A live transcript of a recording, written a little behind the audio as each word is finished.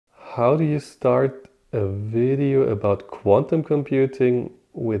How do you start a video about quantum computing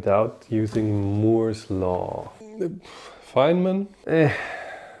without using Moore's law? Feynman?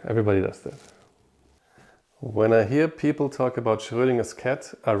 Everybody does that. When I hear people talk about Schrödinger's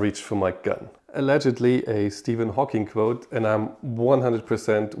cat, I reach for my gun. Allegedly a Stephen Hawking quote, and I'm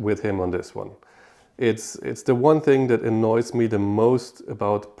 100% with him on this one. It's the one thing that annoys me the most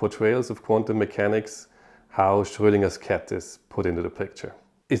about portrayals of quantum mechanics, how Schrödinger's cat is put into the picture.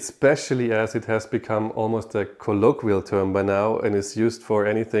 Especially as it has become almost a colloquial term by now and is used for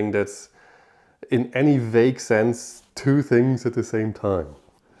anything that's in any vague sense two things at the same time.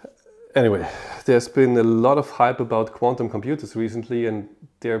 Anyway, there's been a lot of hype about quantum computers recently, and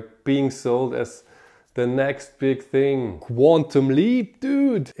they're being sold as the next big thing. Quantum leap,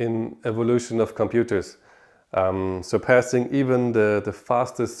 dude! In evolution of computers. Surpassing even the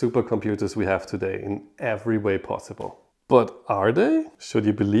fastest supercomputers we have today in every way possible. But are they? Should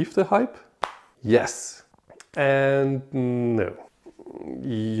you believe the hype? Yes. And no.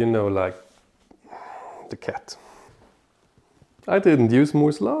 You know, like the cat. I didn't use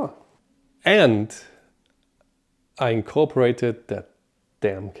Moore's law. And I incorporated that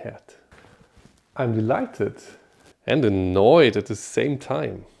damn cat. I'm delighted and annoyed at the same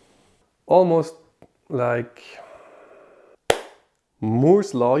time. Almost like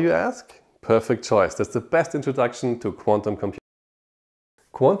Moore's law, you ask? Perfect choice. That's the best introduction to quantum computing.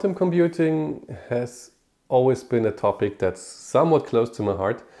 Quantum computing has always been a topic that's somewhat close to my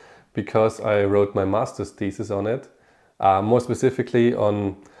heart because I wrote my master's thesis on it, more specifically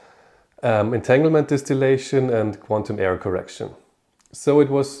on entanglement distillation and quantum error correction. So it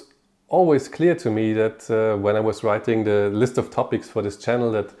was always clear to me that when I was writing the list of topics for this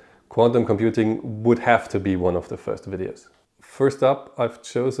channel that quantum computing would have to be one of the first videos. First up, I've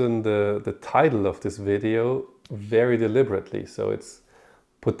chosen the title of this video very deliberately. So it's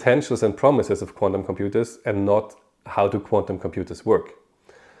Potentials and Promises of Quantum Computers and not How do Quantum Computers Work.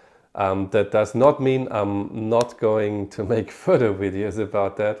 That does not mean I'm not going to make further videos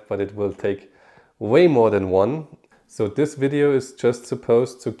about that, but it will take way more than one. So this video is just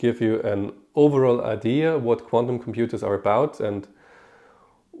supposed to give you an overall idea what quantum computers are about and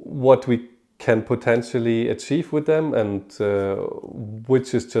what we can potentially achieve with them, and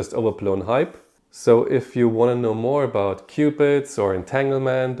which is just overblown hype. So if you want to know more about qubits or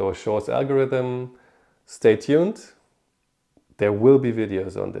entanglement or Shor's algorithm, stay tuned. There will be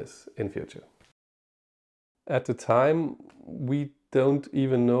videos on this in future. At the time, we don't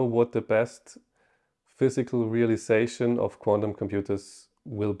even know what the best physical realization of quantum computers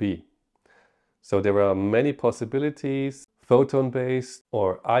will be. So there are many possibilities. Photon-based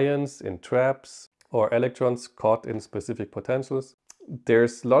or ions in traps or electrons caught in specific potentials.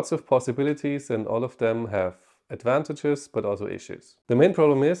 There's lots of possibilities and all of them have advantages but also issues. The main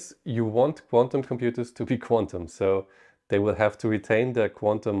problem is you want quantum computers to be quantum, so they will have to retain their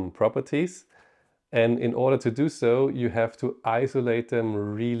quantum properties, and in order to do so you have to isolate them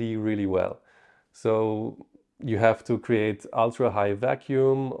really, really well. So you have to create ultra-high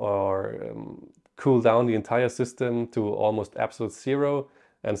vacuum or cool down the entire system to almost absolute zero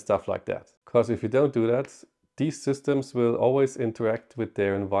and stuff like that. Because if you don't do that, these systems will always interact with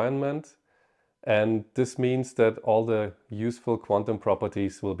their environment, and this means that all the useful quantum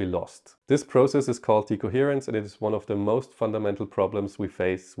properties will be lost. This process is called decoherence, and it is one of the most fundamental problems we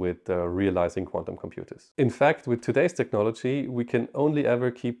face with realizing quantum computers. In fact, with today's technology, we can only ever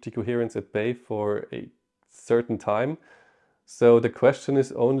keep decoherence at bay for a certain time. So the question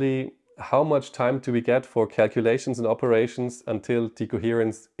is only, how much time do we get for calculations and operations until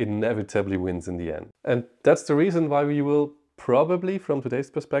decoherence inevitably wins in the end? And that's the reason why we will probably, from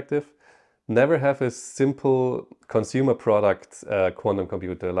today's perspective, never have a simple consumer product quantum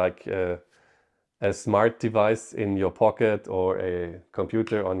computer like a smart device in your pocket or a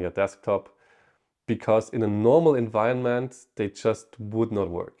computer on your desktop, because in a normal environment they just would not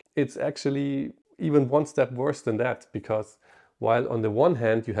work. It's actually even one step worse than that, because while on the one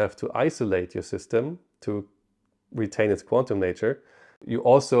hand you have to isolate your system to retain its quantum nature, you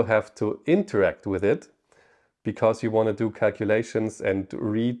also have to interact with it because you want to do calculations and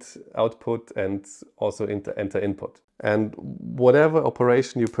read output and also enter input. And whatever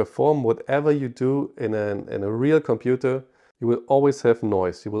operation you perform, whatever you do in a real computer, you will always have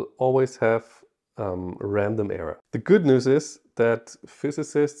noise, you will always have random error. The good news is that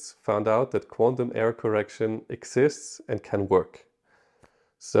physicists found out that quantum error correction exists and can work.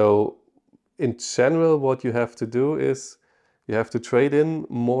 So in general, what you have to do is you have to trade in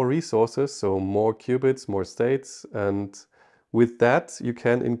more resources, so more qubits, more states, and with that you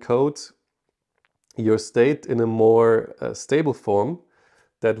can encode your state in a more stable form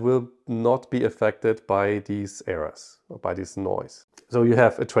that will not be affected by these errors or by this noise. So you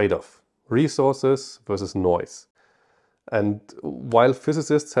have a trade-off, resources versus noise. And while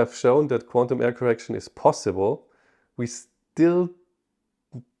physicists have shown that quantum error correction is possible, we still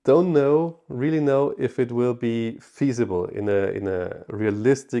don't really know if it will be feasible in a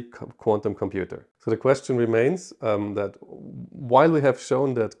realistic quantum computer. So the question remains that while we have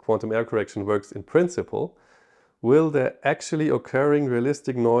shown that quantum error correction works in principle, will the actually occurring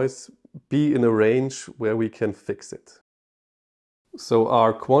realistic noise be in a range where we can fix it? So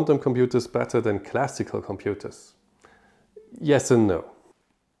are quantum computers better than classical computers? Yes and no.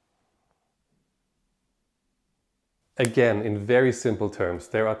 Again, in very simple terms,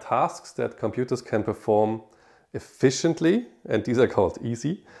 there are tasks that computers can perform efficiently, and these are called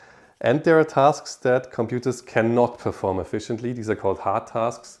easy. And there are tasks that computers cannot perform efficiently. These are called hard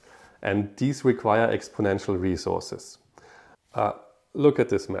tasks, and these require exponential resources. Look at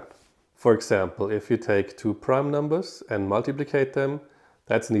this map. For example, if you take two prime numbers and multiplicate them,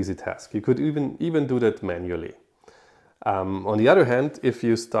 that's an easy task. You could even do that manually. On the other hand, if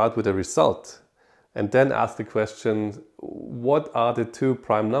you start with a result and then ask the question, what are the two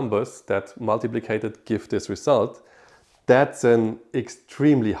prime numbers that multiplicated give this result? That's an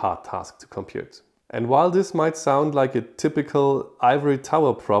extremely hard task to compute. And while this might sound like a typical ivory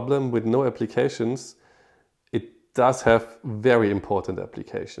tower problem with no applications, it does have very important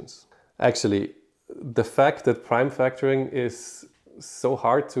applications. Actually, the fact that prime factoring is so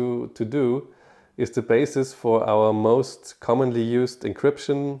hard to do is the basis for our most commonly used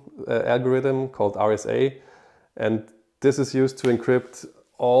encryption algorithm called RSA. And this is used to encrypt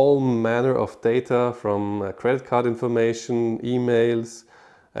all manner of data from credit card information, emails,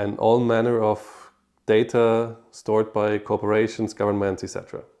 and all manner of data stored by corporations, governments,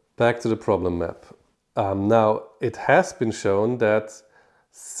 etc. Back to the problem map. Now, it has been shown that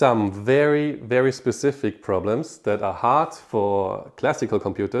some very, very specific problems that are hard for classical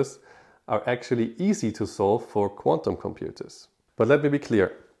computers are actually easy to solve for quantum computers. But let me be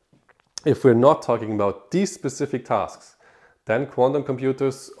clear, if we're not talking about these specific tasks, then quantum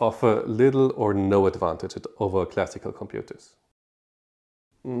computers offer little or no advantage over classical computers.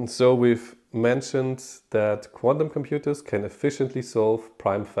 So we've mentioned that quantum computers can efficiently solve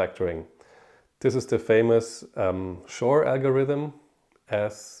prime factoring. This is the famous Shor algorithm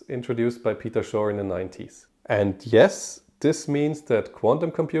as introduced by Peter Shor in the 90s. And yes, this means that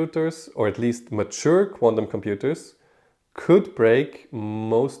quantum computers, or at least mature quantum computers, could break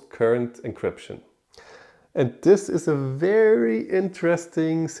most current encryption. And this is a very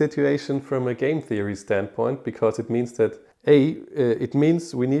interesting situation from a game theory standpoint, because it means that it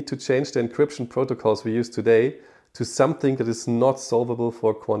means we need to change the encryption protocols we use today to something that is not solvable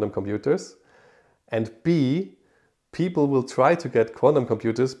for quantum computers. And B, people will try to get quantum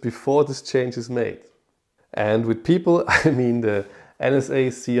computers before this change is made. And with people, I mean the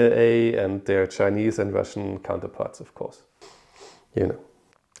NSA, CIA, and their Chinese and Russian counterparts, of course. You know.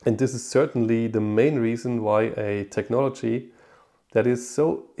 And this is certainly the main reason why a technology that is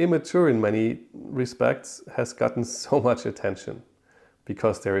so immature in many respects has gotten so much attention,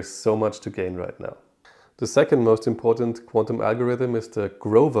 because there is so much to gain right now. The second most important quantum algorithm is the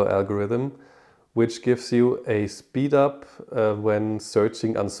Grover algorithm, which gives you a speed up when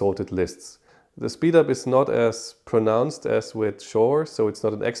searching unsorted lists. The speed up is not as pronounced as with Shor, so it's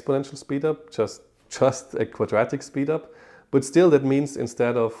not an exponential speed up, just a quadratic speed up. But still, that means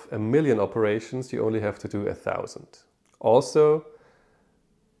instead of 1,000,000 operations, you only have to do 1,000. Also,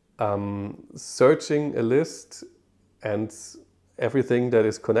 searching a list and everything that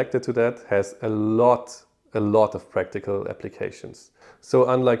is connected to that has a lot of practical applications. So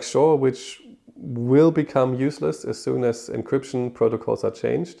unlike Shor, which will become useless as soon as encryption protocols are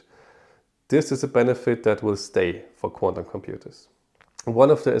changed, this is a benefit that will stay for quantum computers.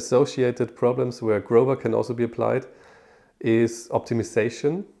 One of the associated problems where Grover can also be applied is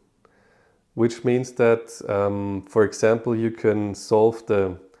optimization, which means that, for example, you can solve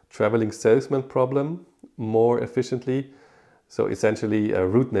the traveling salesman problem more efficiently. So essentially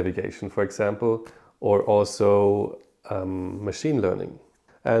route navigation, for example, or also machine learning.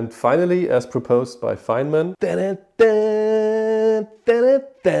 And finally, as proposed by Feynman,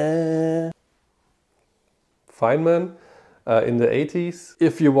 in the 80s,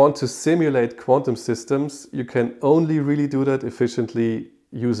 if you want to simulate quantum systems, you can only really do that efficiently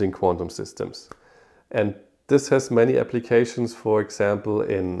using quantum systems. And this has many applications, for example,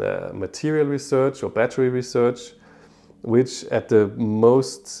 in material research or battery research, which at the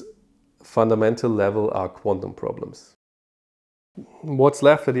most fundamental level are quantum problems. What's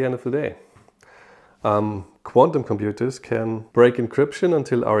left at the end of the day? Quantum computers can break encryption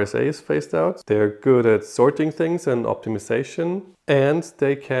until RSA is phased out. They're good at sorting things and optimization, and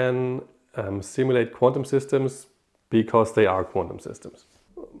they can simulate quantum systems because they are quantum systems.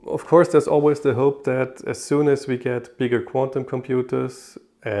 Of course, there's always the hope that as soon as we get bigger quantum computers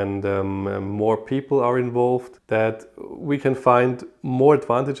and more people are involved, that we can find more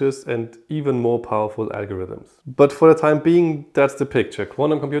advantages and even more powerful algorithms. But for the time being, that's the picture.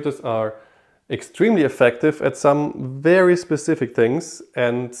 Quantum computers are extremely effective at some very specific things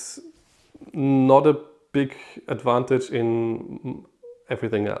and not a big advantage in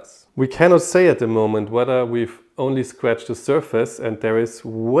everything else. We cannot say at the moment whether we've only scratched the surface and there is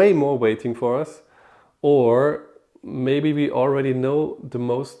way more waiting for us, or maybe we already know the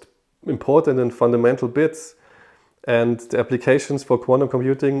most important and fundamental bits and the applications for quantum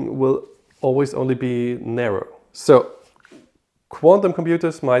computing will always only be narrow. So quantum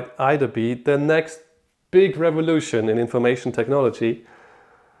computers might either be the next big revolution in information technology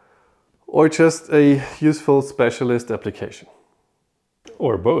or just a useful specialist application.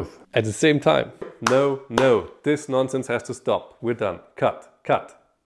 Or both. At the same time. No, this nonsense has to stop. We're done. Cut.